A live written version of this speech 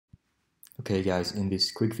Okay guys, in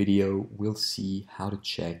this quick video we'll see how to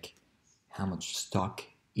check how much stock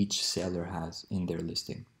each seller has in their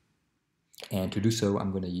listing. And to do so I'm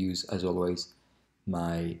going to use, as always,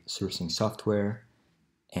 my sourcing software,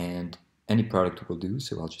 and any product will do.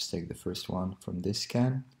 So I'll just take the first one from this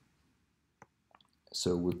scan.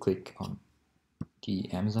 So we'll click on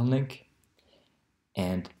the Amazon link,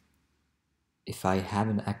 and if I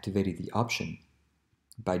haven't activated the option,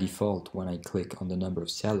 by default when I click on the number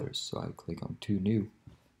of sellers, so I click on to new,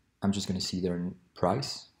 I'm just going to see their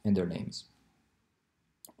price and their names.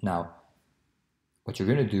 Now what you're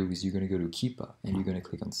going to do is you're going to go to Keepa and you're going to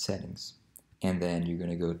click on settings, and then you're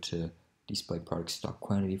going to go to display product stock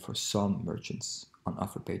quantity for some merchants on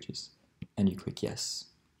offer pages, and you click yes.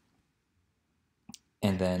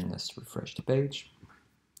 And then let's refresh the page,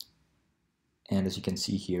 and as you can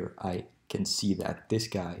see here, I can see that this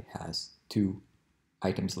guy has 2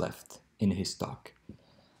 items left in his stock.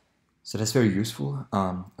 So that's very useful.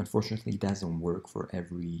 Unfortunately, it doesn't work for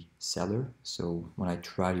every seller. So when I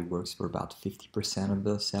tried, it works for about 50% of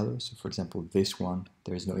the sellers. So for example, this one,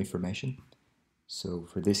 there is no information. So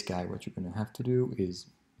for this guy, what you're going to have to do is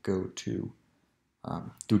go to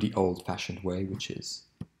do the old-fashioned way, which is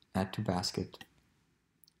add to basket,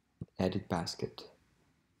 edit basket.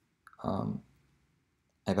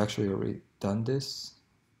 I've actually already done this.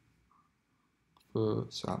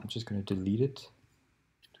 So I'm just going to delete it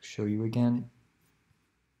to show you again.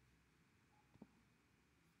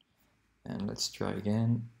 And let's try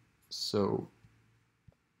again. So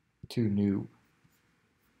to new,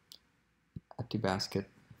 add to basket,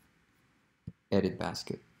 edit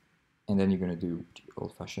basket. And then you're going to do the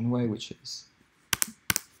old-fashioned way, which is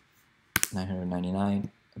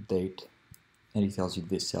 999, update. And it tells you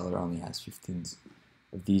this seller only has 15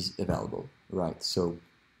 of these available, right? So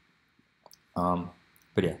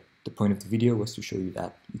but yeah, the point of the video was to show you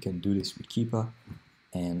that you can do this with Keepa,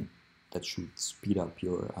 and that should speed up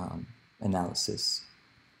your analysis.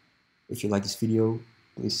 If you like this video,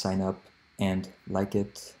 please sign up and like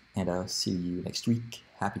it, and I'll see you next week.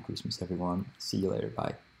 Happy Christmas everyone. See you later.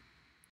 Bye.